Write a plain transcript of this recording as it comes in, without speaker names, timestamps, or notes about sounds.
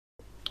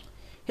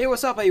Hey,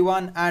 what's up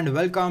everyone and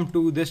welcome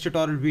to this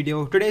tutorial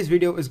video. Today's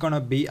video is gonna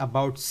be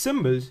about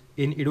symbols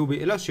in Adobe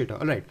Illustrator.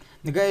 Alright,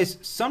 now guys,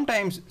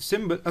 sometimes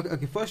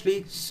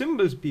firstly,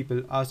 symbols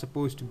people are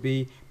supposed to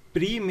be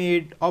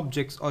pre-made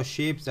objects or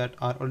shapes that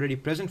are already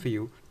present for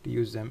you to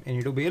use them in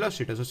Adobe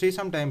Illustrator. So say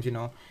sometimes,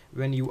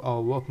 when you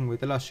are working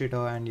with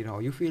Illustrator and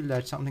you feel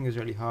that something is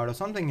really hard or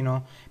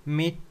something,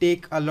 may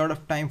take a lot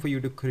of time for you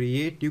to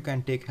create, you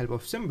can take help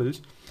of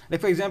symbols.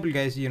 Like for example,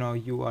 guys,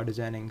 you are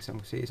designing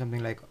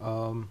something like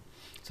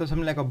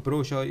something like a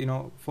brochure,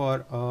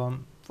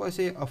 for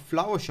say a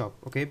flower shop,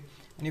 okay,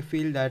 and you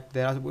feel that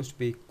there are supposed to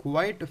be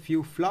quite a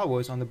few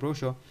flowers on the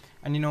brochure,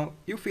 and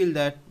you feel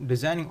that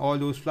designing all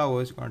those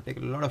flowers is going to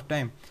take a lot of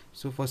time.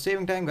 So for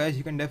saving time, guys,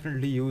 you can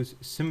definitely use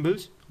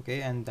symbols,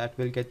 okay, and that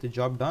will get the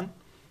job done,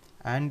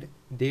 and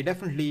they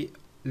definitely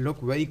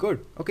look very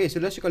good. Okay, so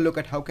let's take a look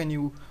at how can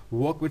you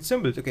work with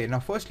symbols. Okay, now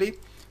firstly,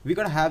 we're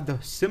gonna have the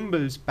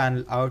symbols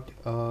panel out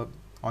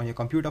on your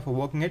computer for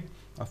working it.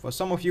 For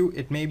some of you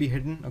it may be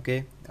hidden,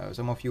 okay,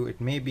 some of you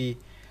it may be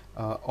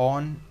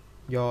on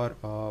your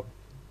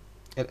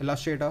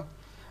Illustrator.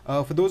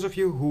 For those of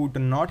you who do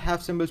not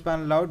have symbols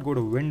panel out, go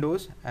to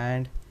Windows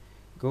and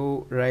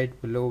go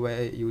right below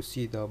where you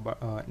see the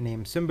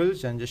name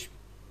symbols and just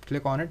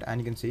click on it,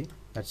 and you can see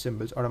that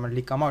symbols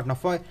automatically come out. Now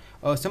for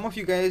some of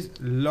you guys,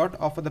 lot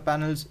of the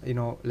panels,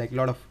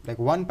 like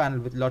one panel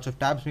with lots of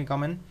tabs may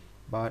come in,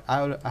 but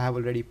I have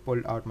already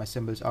pulled out my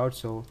symbols out,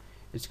 so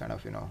it's kind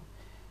of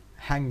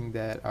hanging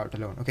there out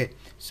alone. Okay,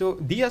 so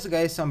these are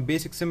guys some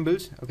basic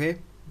symbols. Okay,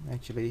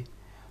 actually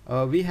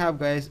we have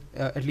guys,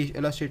 at least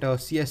Illustrator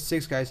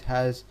Cs6 guys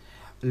has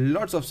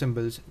lots of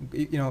symbols.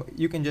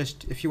 You can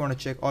just, if you want to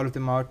check all of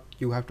them out,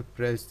 you have to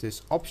press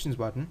this options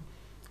button,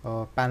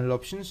 panel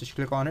options, just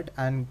click on it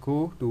and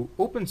go to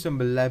open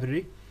symbol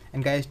library,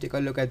 and guys, take a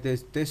look at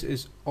this. This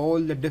is all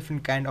the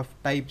different kind of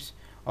types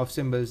of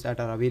symbols that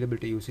are available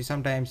to you. See,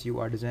 sometimes you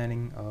are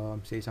designing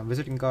say some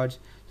visiting cards,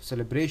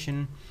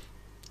 celebration,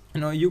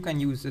 you can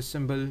use this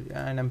symbol,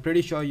 and I'm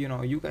pretty sure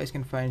you guys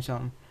can find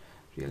some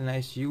real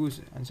nice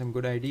use and some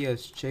good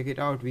ideas. Check it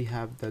out. We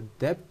have the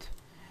depth,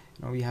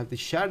 we have the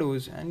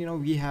shadows,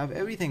 and we have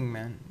everything,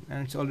 man,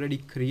 and it's already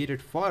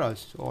created for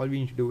us. So all we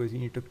need to do is we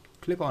need to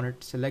click on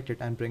it, select it,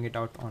 and bring it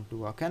out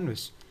onto our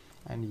canvas,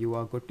 and you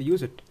are good to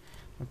use it.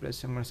 I'm going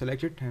to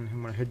select it and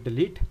I'm going to hit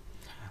delete.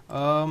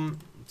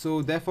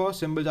 So therefore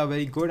symbols are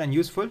very good and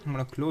useful. I'm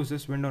going to close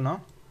this window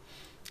now.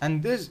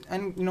 And guys,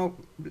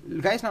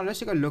 now let's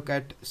take a look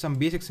at some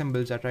basic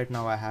symbols that right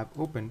now I have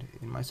opened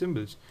in my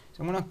symbols.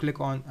 So I'm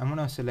going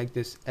to select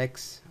this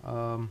X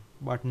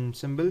button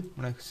symbol.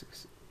 I'm going to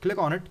click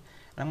on it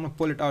and I'm going to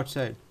pull it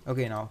outside.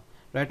 Okay, now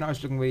right now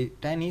it's looking very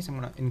tiny, so I'm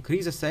going to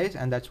increase the size,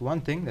 and that's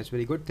one thing, that's a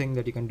very good thing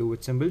that you can do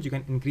with symbols. You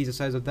can increase the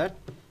size of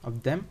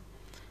them.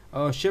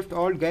 Shift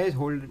Alt, guys,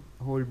 hold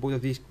both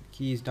of these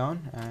keys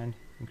down and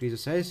increase the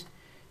size.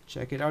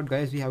 Check it out,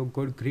 guys, we have a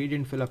good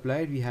gradient fill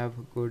applied, we have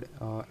a good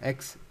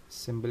X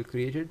symbol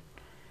created,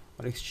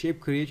 or X shape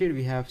created,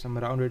 we have some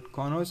rounded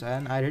corners,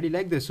 and I really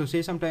like this. So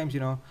say sometimes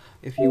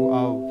if you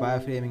are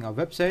wireframing a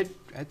website,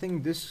 I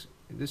think this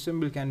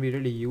symbol can be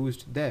really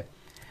used there.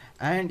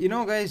 And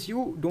guys,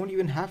 you don't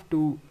even have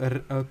to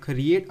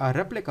create a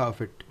replica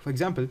of it. For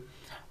example,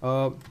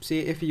 say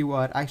if you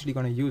are actually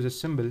going to use a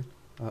symbol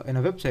in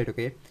a website,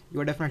 okay,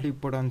 you are definitely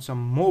put on some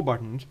more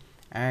buttons,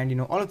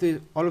 and all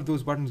of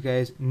those buttons,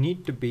 guys,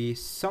 need to be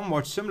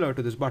somewhat similar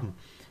to this button.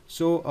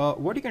 So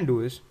what you can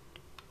do is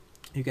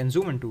you can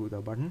zoom into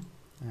the button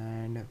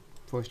and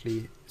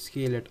firstly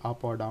scale it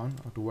up or down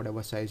or to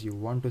whatever size you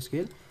want to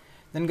scale.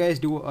 Then guys,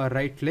 do a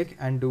right click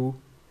and do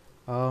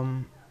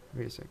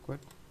wait a sec, what?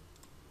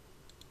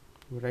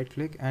 Do right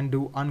click and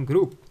do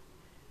ungroup.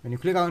 When you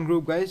click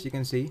ungroup, guys, you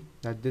can see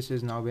that this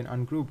is now been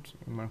ungrouped.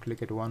 I'm going to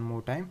click it one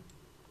more time.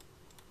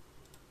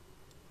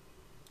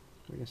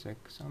 Wait a sec,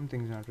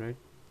 something's not right.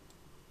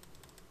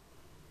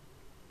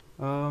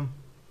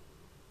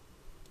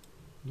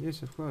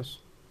 Yes, of course.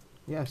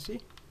 Yeah,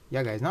 see?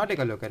 Yeah, guys, now take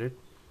a look at it.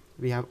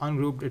 We have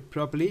ungrouped it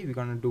properly. We're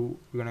gonna do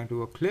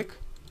a click.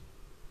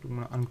 I'm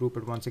gonna ungroup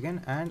it once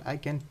again, and I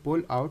can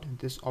pull out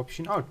this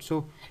option out.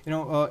 So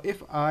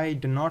if I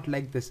do not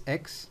like this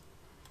X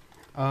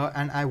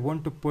and I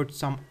want to put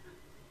some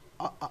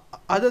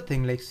other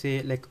thing, like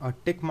say like a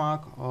tick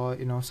mark or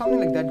something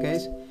like that,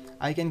 guys,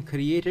 I can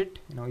create it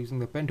using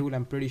the pen tool.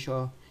 I'm pretty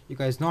sure you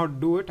guys know how to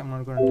do it. I'm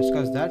not going to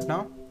discuss that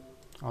now.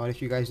 Or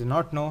if you guys do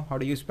not know how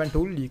to use pen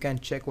tool, you can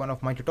check one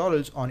of my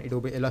tutorials on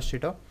Adobe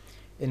Illustrator,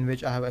 in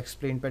which I have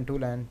explained pen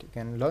tool, and you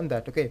can learn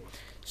that. Okay,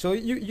 so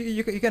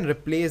you can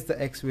replace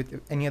the X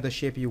with any other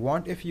shape you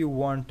want. If you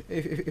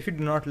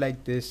do not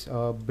like this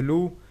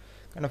blue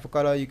kind of a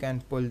color, you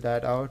can pull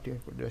that out. You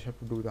just have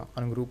to do the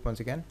ungroup once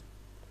again,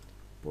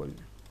 pull,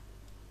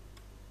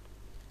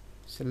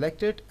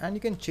 select it, and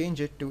you can change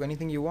it to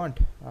anything you want.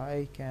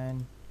 I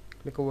can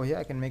click over here,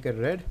 I can make it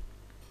red,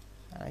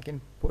 and I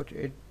can put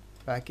it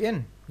back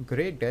in.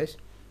 Great, guys.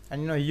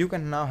 And you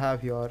can now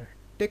have your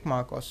tick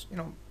mark, or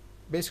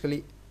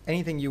basically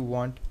anything you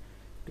want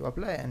to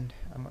apply. And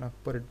I'm gonna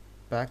put it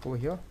back over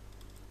here,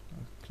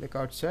 click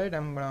outside.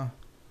 I'm gonna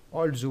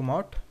alt zoom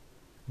out,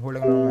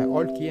 holding on my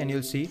alt key, and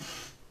you'll see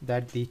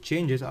that the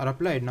changes are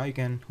applied. Now you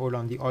can hold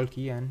on the alt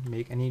key and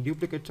make any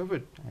duplicates of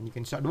it, and you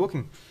can start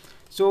working.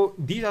 So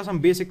these are some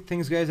basic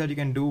things, guys, that you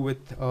can do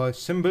with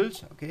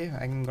symbols. Okay,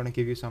 I'm gonna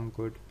give you some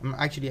good. I'm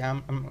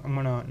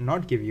gonna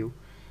not give you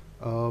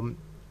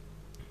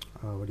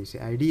what do you say,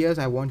 ideas.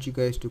 I want you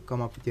guys to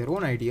come up with your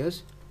own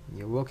ideas.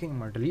 You're working. I'm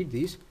gonna delete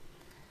these.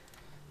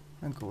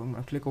 I'm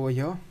gonna click over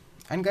here.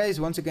 And guys,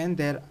 once again,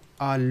 there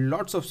are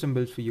lots of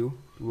symbols for you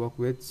to work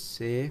with.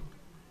 Say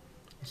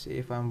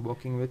if I'm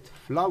working with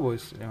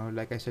flowers,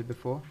 like I said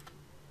before,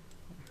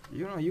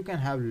 you can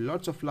have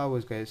lots of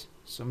flowers, guys.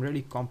 Some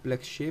really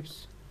complex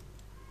shapes.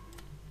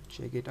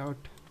 Check it out.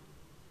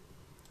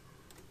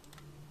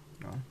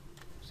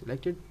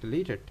 Select it,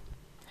 delete it,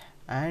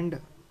 and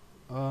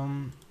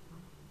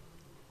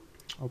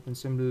open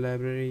symbol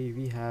library.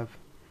 We have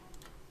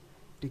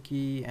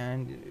Tiki,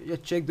 and yeah,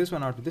 check this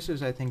one out. This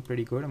is, I think,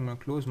 pretty good. I'm gonna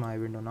close my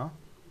window now.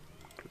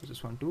 Close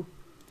this one too.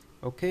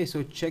 Okay,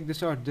 so check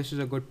this out. This is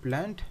a good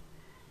plant.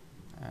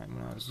 I'm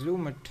gonna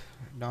zoom it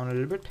down a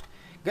little bit.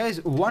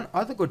 Guys, one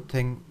other good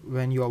thing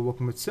when you are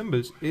working with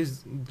symbols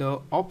is the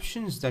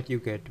options that you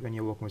get when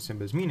you're working with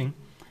symbols. Meaning,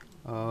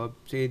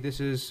 say this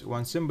is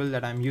one symbol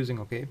that I'm using.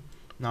 Okay,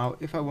 now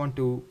if I want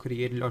to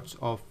create lots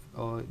of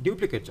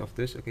duplicates of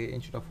this, okay,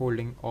 instead of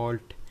holding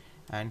alt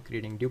and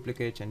creating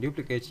duplicates and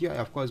duplicates, yeah,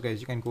 of course,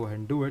 guys, you can go ahead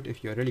and do it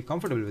if you're really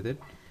comfortable with it.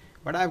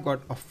 But I've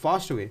got a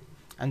faster way,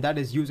 and that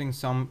is using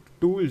some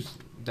tools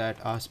that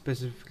are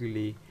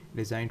specifically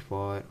designed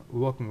for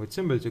working with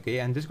symbols. Okay,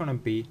 and this is gonna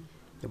be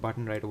the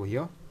button right over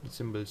here, the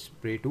symbol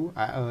spray tool.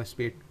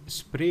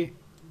 Spray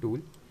tool.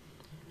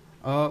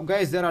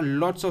 Guys, there are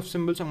lots of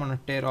symbols. I'm gonna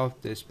tear off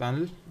this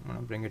panel. I'm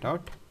gonna bring it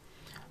out.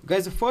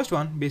 Guys, the first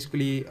one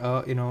basically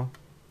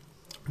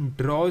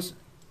draws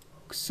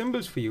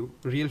symbols for you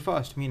real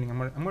fast. Meaning, I'm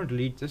gonna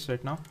delete this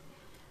right now.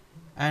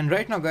 And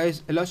right now,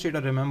 guys,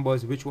 Illustrator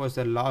remembers which was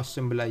the last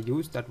symbol I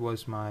used. That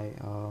was my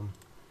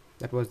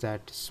that was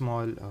that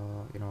small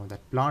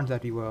that plant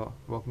that we were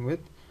working with.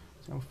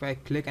 So if I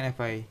click and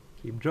if I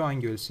keep drawing,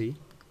 you'll see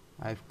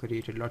I've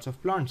created lots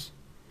of plants.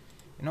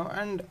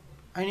 And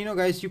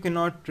guys, you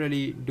cannot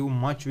really do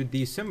much with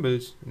these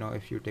symbols,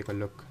 if you take a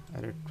look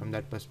at it from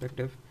that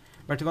perspective.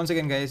 But once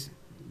again, guys,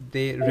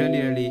 they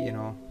really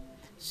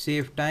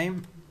save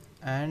time,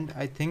 and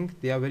I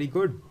think they are very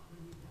good.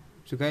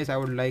 So guys, I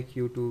would like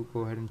you to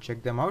go ahead and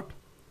check them out.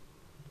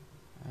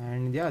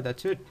 And yeah,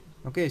 that's it.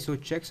 Okay, so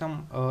check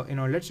some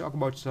let's talk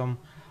about some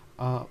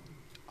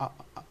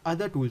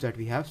other tools that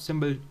we have.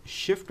 Symbol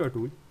shifter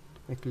tool.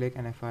 I click,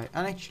 and if I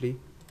actually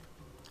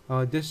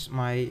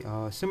my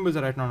symbols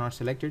are right now not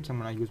selected, so I'm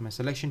going to use my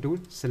selection tool,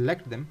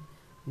 select them,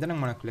 then I'm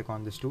going to click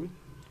on this tool,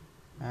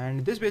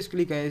 and this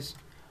basically, guys,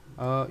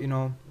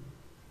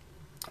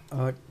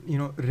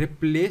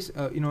 replace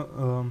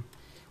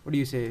what do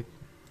you say,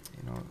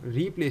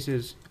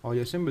 replaces all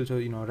your symbols. So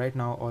right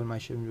now all my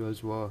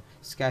symbols were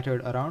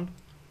scattered around.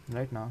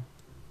 Right now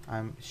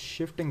I'm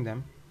shifting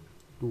them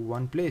to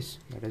one place,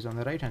 that is on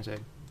the right hand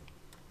side.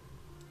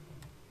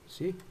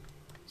 See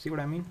what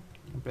I mean?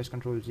 I press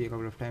Ctrl Z a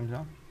couple of times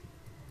now.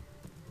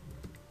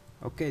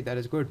 Okay, that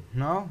is good.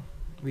 Now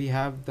we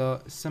have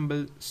the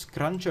symbol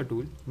scruncher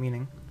tool,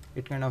 meaning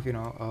it kind of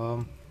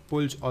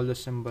pulls all the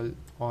symbol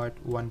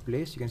at one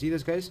place. You can see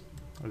this, guys,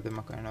 all of them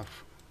are kind of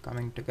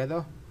coming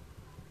together.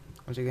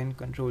 Once again,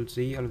 Ctrl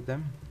Z, all of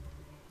them.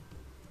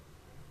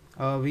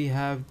 We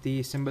have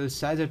the symbol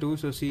sizer tool.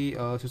 So see,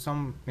 so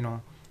some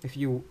one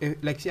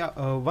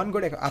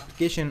good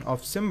application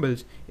of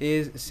symbols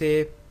is,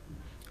 say,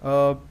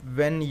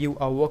 when you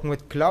are working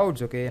with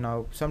clouds. Okay,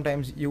 now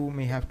sometimes you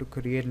may have to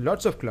create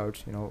lots of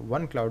clouds.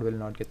 One cloud will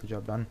not get the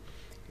job done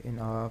in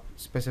a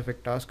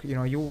specific task.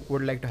 You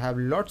would like to have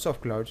lots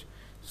of clouds,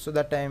 so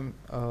that time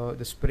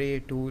the spray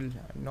tool,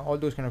 all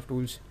those kind of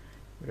tools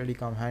really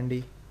come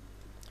handy.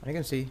 And you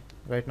can see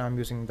right now I'm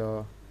using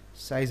the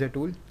sizer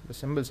tool, the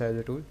symbol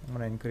sizer tool. I'm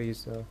going to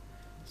increase the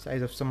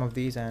size of some of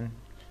these and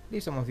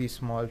leave some of these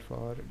small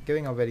for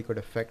giving a very good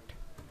effect.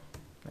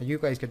 You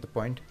guys get the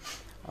point.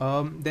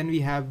 Then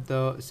we have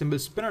the symbol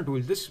spinner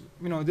tool. This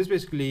this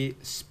basically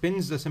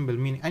spins the symbol,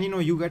 meaning, and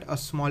you get a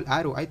small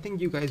arrow. I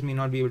think you guys may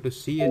not be able to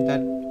see it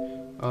that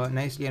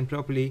nicely and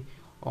properly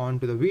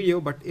onto the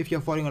video, but if you're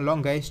following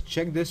along, guys,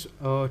 check this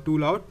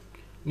tool out.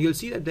 You'll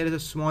see that there is a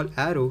small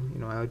arrow.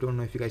 I don't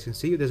know if you guys can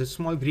see. There's a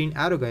small green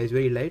arrow, guys,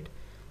 very light,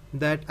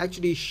 that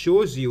actually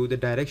shows you the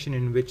direction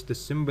in which the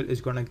symbol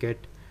is gonna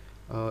get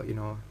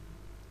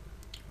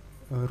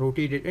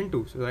rotated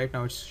into. So right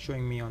now it's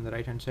showing me on the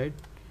right hand side.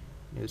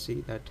 You'll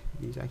see that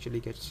these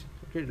actually gets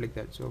rotated like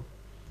that. So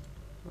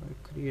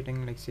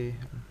creating, like, say,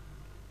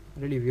 a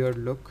really weird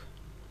look.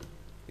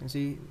 You can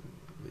see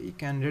we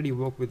can really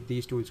work with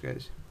these tools,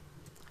 guys.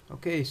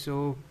 Okay,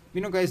 so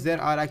guys, there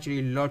are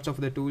actually lots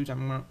of the tools.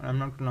 I'm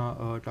not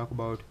gonna talk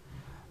about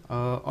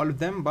all of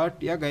them,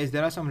 but yeah, guys,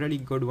 there are some really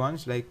good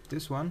ones, like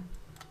this one,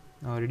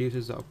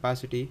 reduces the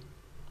opacity.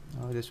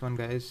 This one,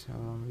 guys,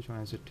 which one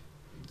is it?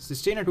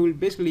 Sustainer tool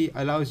basically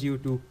allows you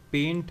to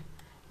paint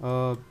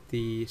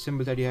the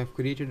symbol that you have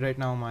created. Right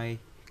now my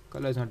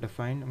color is not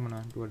defined. I'm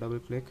gonna do a double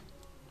click,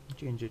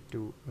 change it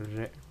to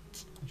red,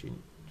 change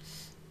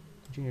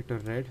it to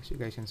red so you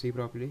guys can see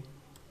properly.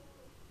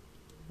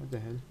 What the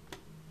hell?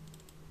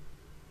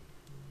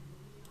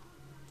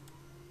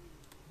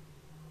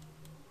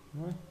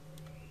 What?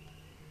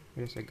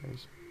 Wait a sec,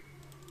 guys.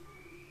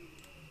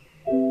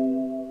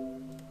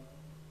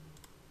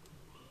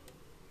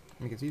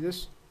 You can see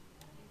this,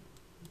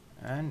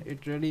 and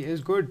it really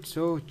is good.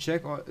 So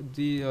check all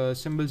the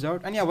symbols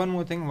out. And yeah, one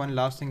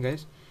last thing,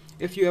 guys.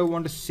 If you ever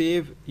want to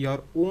save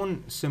your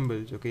own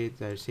symbols, okay,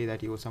 that say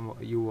that you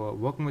were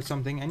working with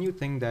something and you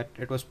think that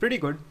it was pretty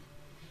good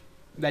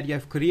that you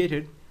have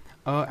created,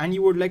 and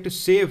you would like to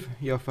save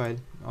your file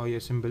or your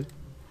symbol.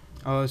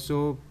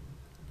 So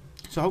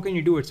how can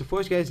you do it? So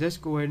first, guys, let's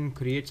go ahead and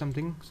create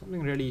something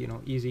really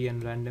easy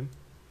and random.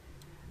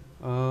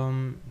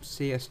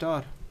 Say a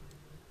star.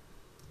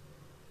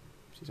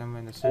 See, somewhere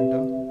in the center.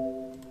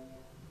 Oh,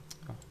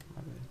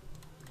 my bad.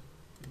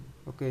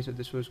 Okay, so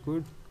this was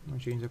good. I'm gonna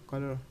change the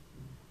color. I'm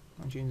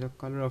gonna change the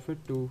color of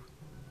it to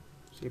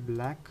say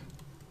black.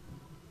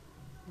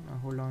 Now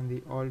hold on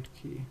the Alt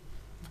key.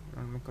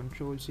 Run my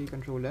Control C,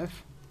 Control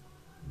F.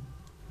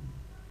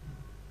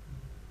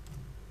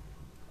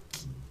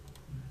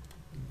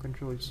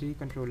 Control C,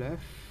 Control F.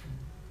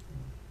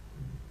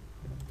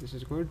 Yeah, this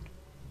is good.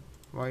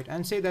 Right,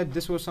 and say that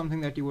this was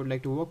something that you would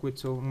like to work with.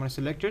 So I'm gonna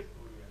select it.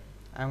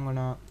 I'm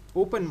gonna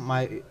open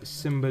my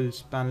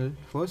symbols panel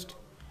first,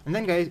 and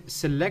then, guys,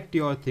 select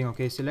your thing.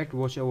 Okay, select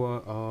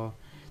whichever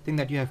thing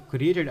that you have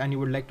created and you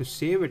would like to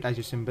save it as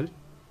your symbol.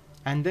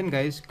 And then,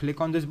 guys, click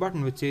on this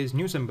button which says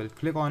new symbol.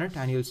 Click on it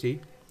and you'll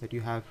see that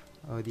you have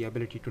the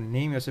ability to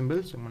name your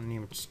symbol. So I'm gonna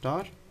name it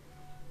star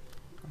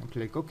and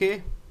click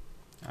OK,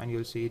 and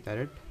you'll see that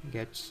it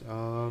gets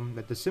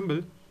that the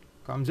symbol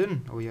comes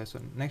in over here. So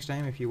next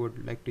time if you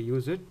would like to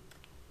use it,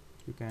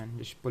 you can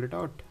just pull it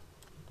out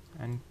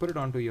and put it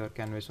onto your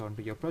canvas or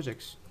onto your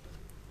projects.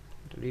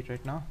 Delete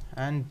right now.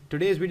 And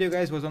today's video,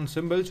 guys, was on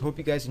symbols. Hope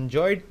you guys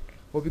enjoyed.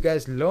 Hope you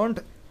guys learned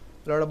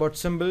a lot about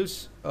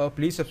symbols.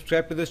 Please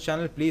subscribe to this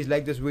channel. Please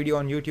like this video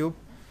on YouTube.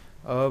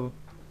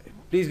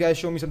 Please, guys,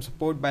 show me some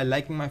support by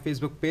liking my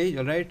Facebook page.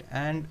 Alright,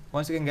 and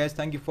once again, guys,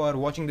 thank you for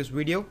watching this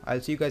video.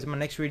 I'll see you guys in my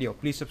next video.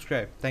 Please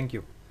subscribe. Thank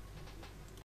you.